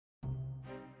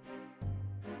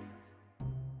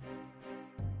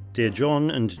Dear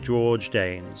John and George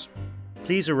Danes,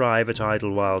 please arrive at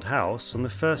Idlewyld House on the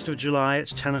 1st of July at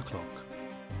 10 o'clock.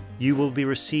 You will be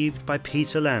received by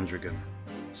Peter Landrigan,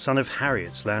 son of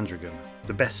Harriet Landrigan,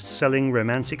 the best-selling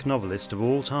romantic novelist of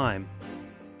all time.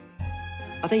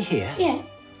 Are they here? Yes.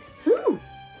 Who?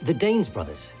 The Danes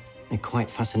brothers. They're quite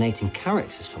fascinating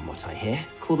characters from what I hear.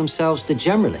 Call themselves the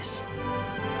Generalists.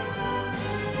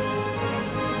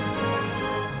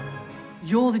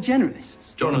 You're the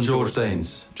Generalists? John and George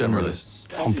Danes, Generalists.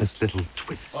 Pompous little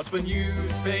twits. But when you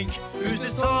think, who's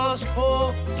this task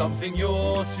for? Something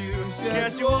you're too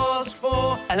scared to ask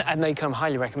for. And they come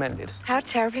highly recommended. How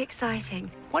terribly exciting.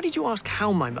 Why did you ask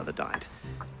how my mother died?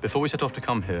 Before we set off to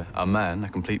come here, a man, a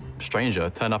complete stranger,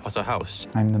 turned up at our house.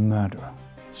 I'm the murderer.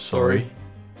 Sorry?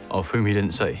 Of whom he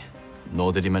didn't say,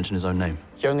 nor did he mention his own name.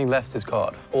 He only left his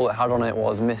card. All it had on it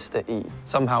was Mr. E.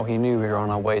 Somehow he knew we were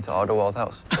on our way to Idlewyld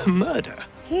House. Murder?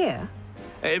 Here?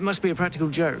 It must be a practical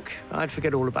joke. I'd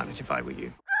forget all about it if I were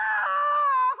you.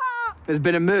 There's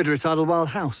been a murder at Idlewyld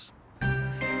House.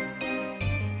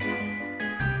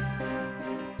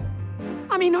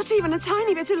 I mean, not even a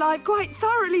tiny bit alive, quite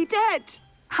thoroughly dead.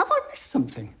 Have I missed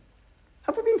something?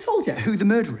 Have we been told yet who the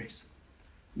murderer is?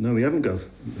 No, we haven't, Gov.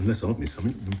 Unless I've missed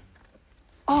something.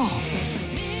 Oh.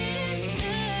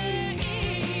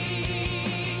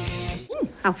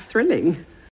 How thrilling.